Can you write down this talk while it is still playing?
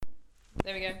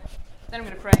There we go. Then I'm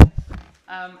going to pray.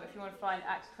 If you want to find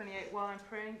Acts 28 while I'm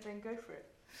praying, then go for it.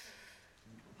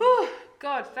 Whew.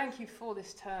 God, thank you for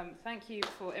this term. Thank you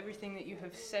for everything that you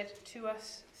have said to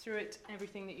us through it,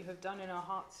 everything that you have done in our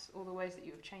hearts, all the ways that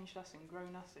you have changed us and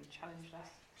grown us and challenged us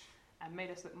and made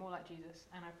us look more like Jesus.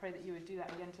 And I pray that you would do that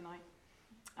again tonight.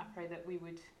 I pray that we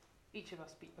would, each of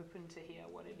us, be open to hear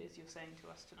what it is you're saying to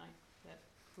us tonight, that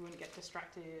we wouldn't get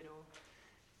distracted or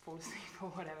fall asleep or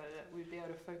whatever, that we'd be able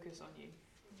to focus on you.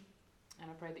 And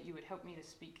I pray that you would help me to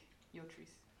speak your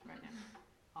truth right now.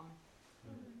 Amen.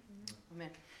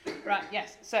 Amen. Right,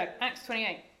 yes, so Acts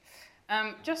 28.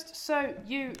 Just so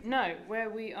you know where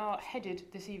we are headed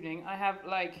this evening, I have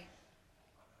like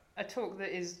a talk that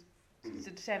is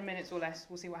 10 minutes or less.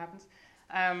 We'll see what happens.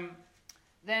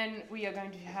 Then we are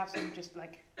going to have some just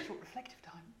like short reflective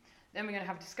time. Then we're going to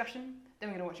have a discussion. Then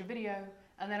we're going to watch a video.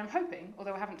 And then I'm hoping,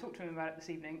 although I haven't talked to him about it this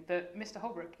evening, that Mr.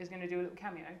 Holbrook is going to do a little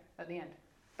cameo at the end.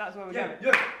 That's where we're going.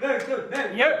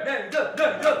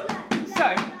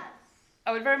 So,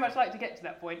 I would very much like to get to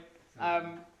that point.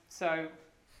 So,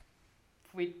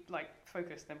 if we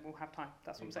focus, then we'll have time.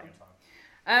 That's what I'm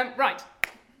saying. Right.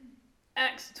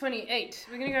 Acts 28.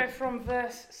 We're going to go from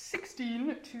verse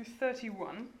 16 to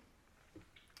 31.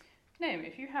 Naomi,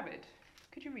 if you have it,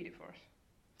 could you read it for us?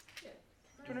 Yeah.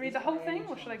 Do you want to read the whole thing,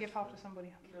 or should I give half to somebody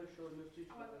else? No, sure, let's do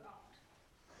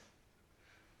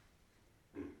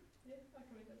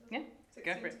Yeah,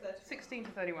 go for it. 16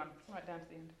 to 31, right down to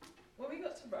the end. When we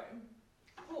got to Rome,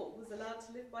 Paul was allowed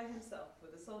to live by himself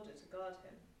with a soldier to guard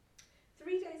him.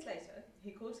 3 days later,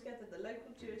 he called together the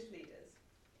local Jewish leaders.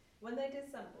 When they'd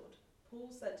assembled,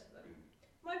 Paul said to them,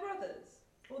 "My brothers,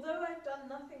 although I've done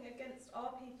nothing against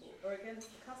our people or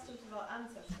against the customs of our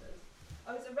ancestors,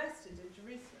 I was arrested in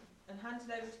Jerusalem and handed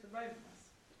over to the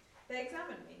Romans. They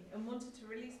examined me and wanted to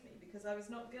release me because I was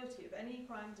not guilty of any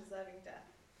crime deserving death.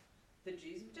 The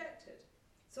Jews objected,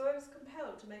 so I was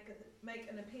compelled to make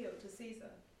an appeal to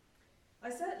Caesar. I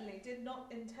certainly did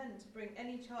not intend to bring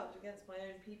any charge against my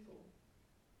own people.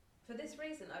 For this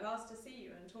reason I've asked to see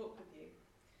you and talk with you.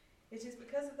 It is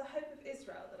because of the hope of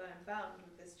Israel that I am bound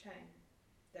with this chain."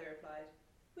 They replied,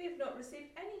 "We have not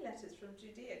received any letters from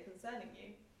Judea concerning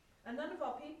you, and none of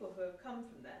our people who have come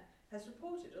from there has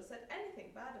reported or said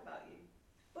anything bad about you.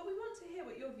 But we want to hear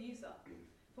what your views are,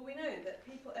 for we know that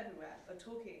people everywhere are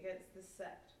talking against this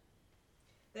sect."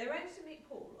 They arranged to meet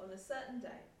Paul on a certain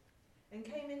day, and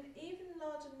came in even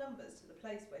larger numbers to the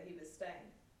place where he was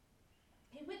staying.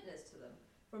 He witnessed to them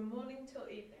from morning till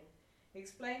evening,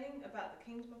 explaining about the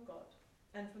kingdom of God,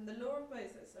 and from the law of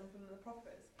Moses and from the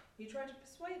prophets, he tried to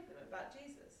persuade them about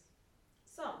Jesus.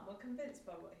 Some were convinced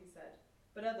by what he said,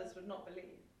 but others would not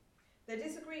believe. They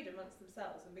disagreed amongst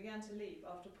themselves and began to leave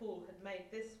after Paul had made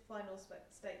this final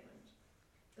statement.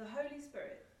 "The Holy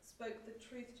Spirit spoke the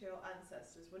truth to your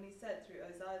ancestors when he said through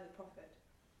Isaiah the prophet,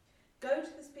 'Go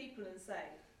to this people and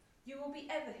say, you will be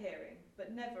ever hearing,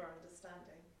 but never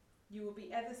understanding. You will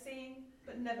be ever seeing,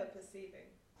 but never perceiving.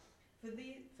 For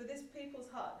this people's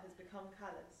heart has become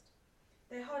calloused.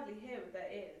 They hardly hear with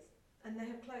their ears, and they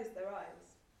have closed their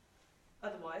eyes.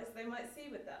 Otherwise they might see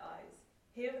with their eyes,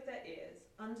 hear with their ears,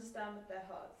 understand with their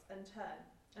hearts, and turn,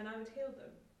 and I would heal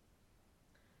them.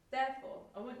 Therefore,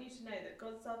 I want you to know that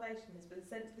God's salvation has been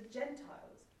sent to the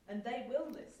Gentiles, and they will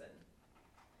listen.'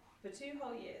 For 2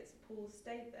 whole years, Paul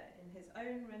stayed there in his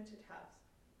own rented house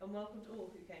and welcomed all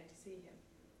who came to see him.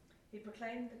 He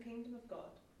proclaimed the kingdom of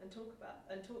God and taught about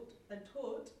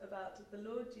the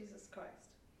Lord Jesus Christ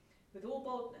with all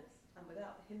boldness and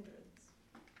without hindrance."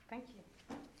 Thank you.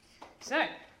 So,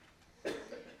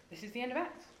 this is the end of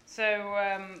Acts.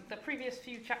 So the previous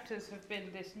few chapters have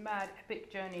been this mad, epic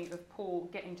journey of Paul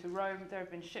getting to Rome. There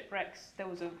have been shipwrecks. There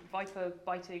was a viper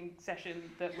biting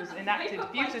session that was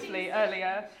enacted beautifully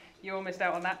earlier. You all missed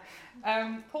out on that.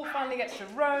 Paul finally gets to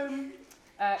Rome.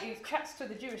 He chats to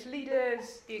the Jewish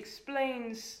leaders. He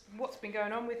explains what's been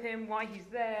going on with him, why he's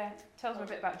there, tells them a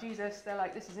bit about Jesus. They're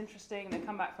like, "This is interesting." They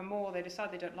come back for more. They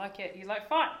decide they don't like it. He's like,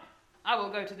 "Fine, I will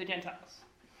go to the Gentiles."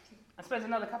 And spends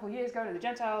another couple of years going to the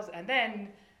Gentiles, and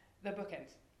then the book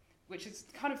ends, which is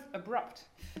kind of abrupt.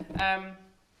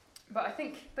 But I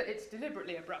think that it's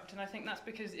deliberately abrupt, and I think that's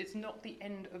because it's not the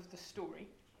end of the story.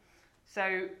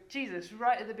 So Jesus,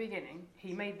 right at the beginning,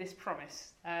 he made this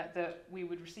promise that we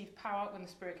would receive power when the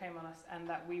Spirit came on us, and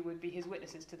that we would be his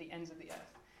witnesses to the ends of the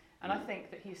earth. And I think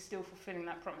that he is still fulfilling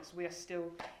that promise. We are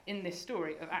still in this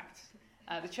story of Acts.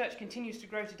 The church continues to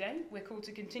grow today. We're called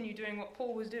to continue doing what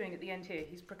Paul was doing at the end here.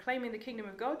 He's proclaiming the kingdom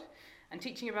of God and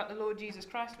teaching about the Lord Jesus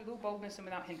Christ with all boldness and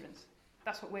without hindrance.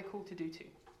 That's what we're called to do too,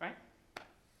 right?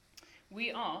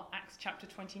 We are Acts chapter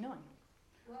 29.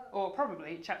 or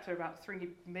probably chapter about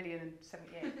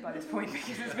 3,078,000 by this point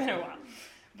because it's been a while.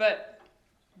 But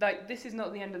like, this is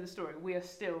not the end of the story. We are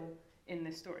still in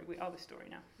this story. We are the story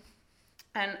now.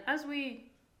 And as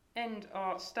we end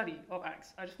our study of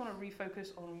Acts, I just want to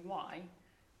refocus on why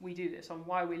we do this, on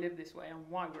why we live this way, and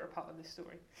why we're a part of this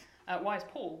story. Why is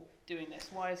Paul doing this?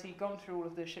 Why has he gone through all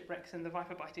of the shipwrecks and the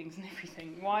viper bitings and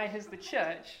everything? Why has the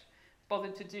church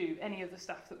bothered to do any of the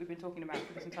stuff that we've been talking about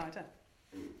for this entire term?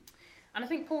 And I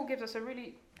think Paul gives us a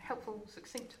really helpful,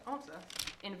 succinct answer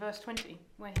in verse 20,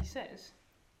 where he says,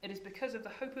 "It is because of the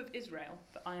hope of Israel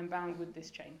that I am bound with this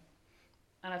chain."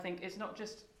 And I think it's not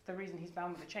just the reason he's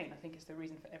bound with the chain, I think it's the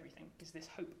reason for everything, is this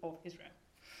hope of Israel.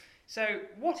 So,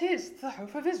 what is the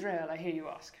hope of Israel, I hear you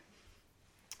ask?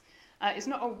 It's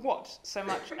not a what so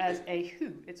much as a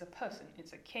who. It's a person.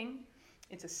 It's a king.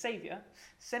 It's a saviour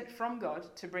sent from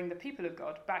God to bring the people of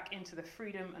God back into the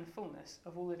freedom and fullness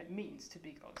of all that it means to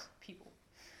be God's people.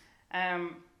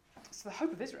 So the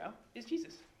hope of Israel is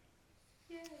Jesus.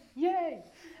 Yay! Yay!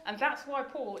 And that's why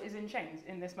Paul is in chains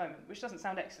in this moment, which doesn't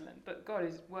sound excellent, but God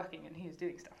is working and he is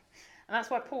doing stuff. And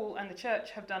that's why Paul and the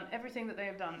church have done everything that they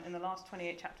have done in the last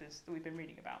 28 chapters that we've been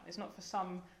reading about. It's not for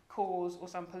some cause or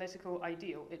some political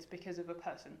ideal. It's because of a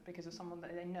person, because of someone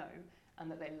that they know and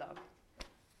that they love.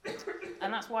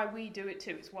 And that's why we do it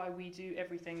too. It's why we do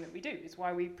everything that we do. It's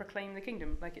why we proclaim the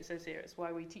kingdom, like it says here. It's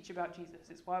why we teach about Jesus.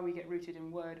 It's why we get rooted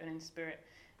in word and in spirit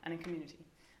and in community.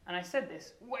 And I said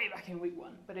this way back in week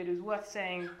 1, but it is worth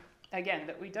saying again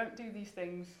that we don't do these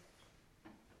things.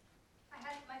 I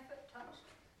had my foot touched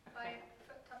by a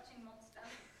foot-touching monster.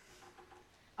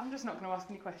 I'm just not going to ask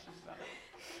any questions about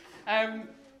that.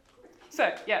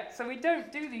 So we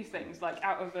don't do these things like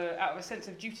out of a sense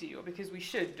of duty, or because we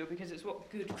should, or because it's what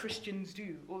good Christians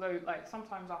do. Although, like,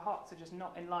 sometimes our hearts are just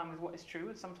not in line with what is true,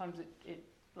 and sometimes it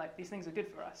like these things are good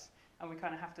for us, and we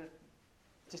kind of have to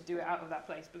just do it out of that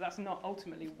place. But that's not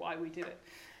ultimately why we do it.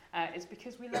 It's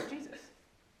because we love Jesus.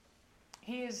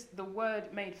 He is the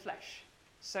Word made flesh.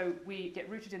 So we get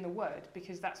rooted in the Word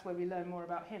because that's where we learn more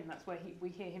about him. That's where we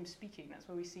hear him speaking. That's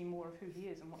where we see more of who he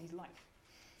is and what he's like.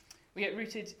 We get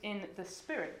rooted in the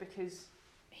Spirit because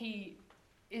he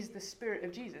is the Spirit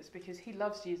of Jesus, because he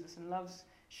loves Jesus and loves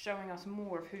showing us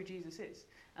more of who Jesus is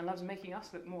and loves making us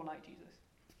look more like Jesus.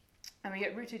 And we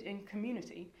get rooted in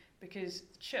community because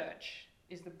the church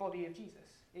is the body of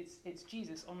Jesus. It's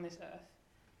Jesus on this earth.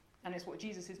 And it's what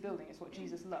Jesus is building. It's what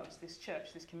Jesus loves, this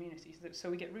church, this community. So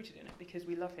we get rooted in it because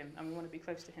we love him and we want to be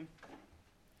close to him.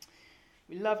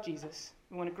 We love Jesus.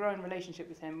 We want to grow in relationship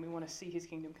with him. We want to see his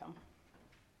kingdom come.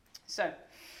 So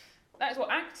that is what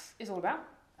Acts is all about.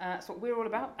 That's what we're all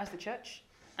about as the church.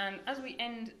 And as we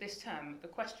end this term, the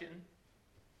question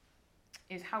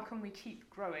is, how can we keep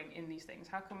growing in these things?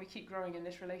 How can we keep growing in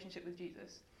this relationship with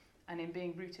Jesus and in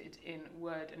being rooted in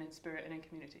word and in spirit and in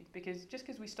community? Because just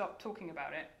because we stop talking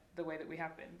about it the way that we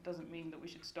have been doesn't mean that we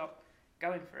should stop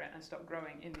going for it and stop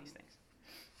growing in these things.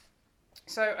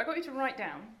 So I got you to write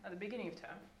down at the beginning of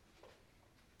term,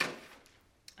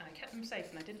 and I kept them safe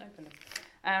and I didn't open them.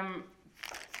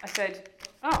 I said,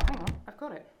 oh, hang on, I've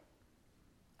got it.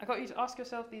 I got you to ask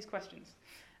yourself these questions.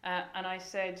 And I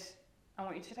said, I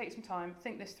want you to take some time,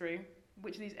 think this through,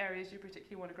 which of these areas you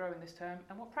particularly want to grow in this term,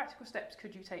 and what practical steps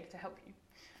could you take to help you?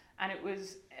 And it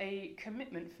was a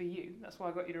commitment for you. That's why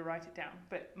I got you to write it down.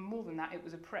 But more than that, it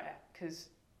was a prayer, because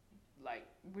like,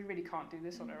 we really can't do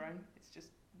this on our own. It's just,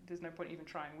 there's no point even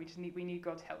trying. We need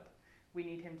God's help. We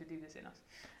need him to do this in us.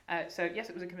 So yes,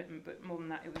 it was a commitment, but more than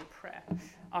that, it was a prayer,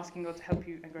 asking God to help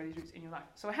you and grow these roots in your life.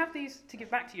 So I have these to give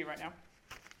back to you right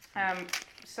now,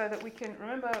 so that we can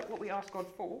remember what we asked God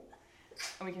for,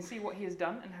 and we can see what he has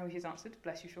done and how he has answered.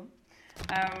 Bless you, Sean.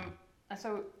 And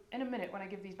so in a minute, when I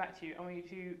give these back to you, I want you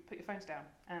to put your phones down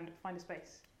and find a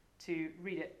space to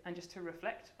read it and just to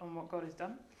reflect on what God has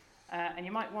done. And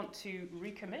you might want to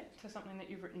recommit to something that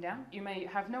you've written down. You may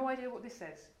have no idea what this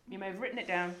says. You may have written it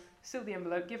down, sealed the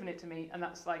envelope, given it to me, and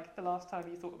that's like the last time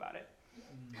you thought about it.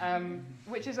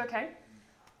 Which is okay.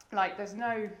 Like, there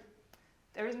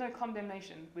is no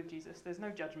condemnation with Jesus. There's no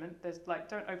judgment. There's like,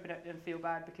 don't open it and feel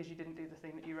bad because you didn't do the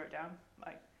thing that you wrote down.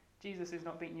 Like, Jesus is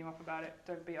not beating you up about it.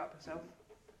 Don't beat up yourself.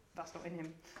 That's not in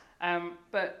him.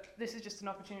 But this is just an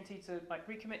opportunity to like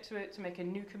recommit to it, to make a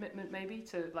new commitment maybe,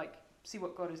 to like see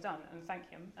what God has done and thank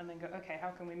him, and then go, okay, how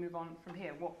can we move on from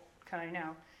here? What can I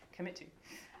now commit to?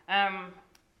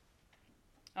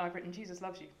 I've written Jesus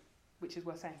loves you, which is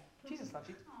worth saying. Jesus loves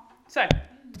you. So,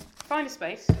 find a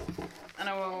space, and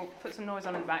I will put some noise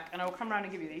on in the back, and I will come around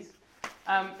and give you these.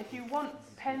 If you want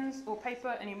pens or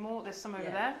paper anymore, there's some over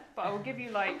there, but I will give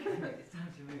you like... It's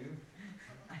time to move.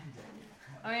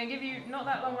 I'm going to give you not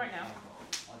that long right now.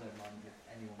 I don't mind if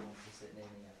anyone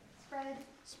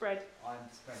Spread. I'm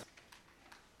spread.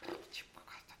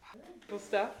 Cool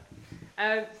stuff.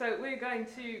 So we're going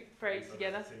to pray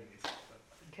together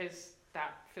because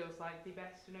that feels like the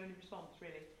best and only response,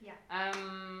 really. Yeah.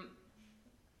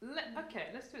 Okay,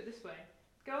 let's do it this way.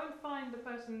 Go and find the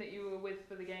person that you were with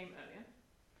for the game earlier,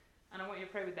 and I want you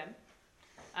to pray with them.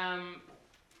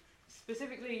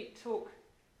 Specifically, talk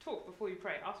before you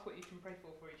pray. Ask what you can pray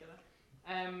for each other.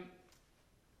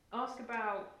 Ask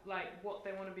about like what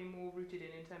they want to be more rooted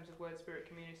in terms of Word Spirit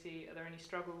community. Are there any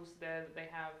struggles there that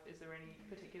they have? Is there any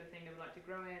particular thing they would like to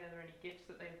grow in? Are there any gifts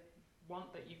that they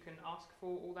want that you can ask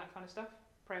for? All that kind of stuff.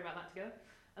 Pray about that together.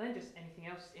 And then just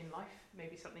anything else in life.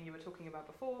 Maybe something you were talking about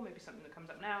before. Maybe something that comes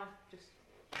up now. Just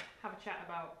have a chat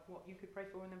about what you could pray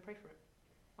for and then pray for it.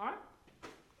 All right?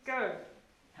 Go.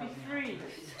 Be free.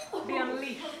 Be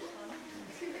unleashed.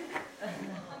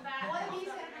 I'm back. One of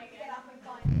you's going to have to get up and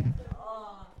find it.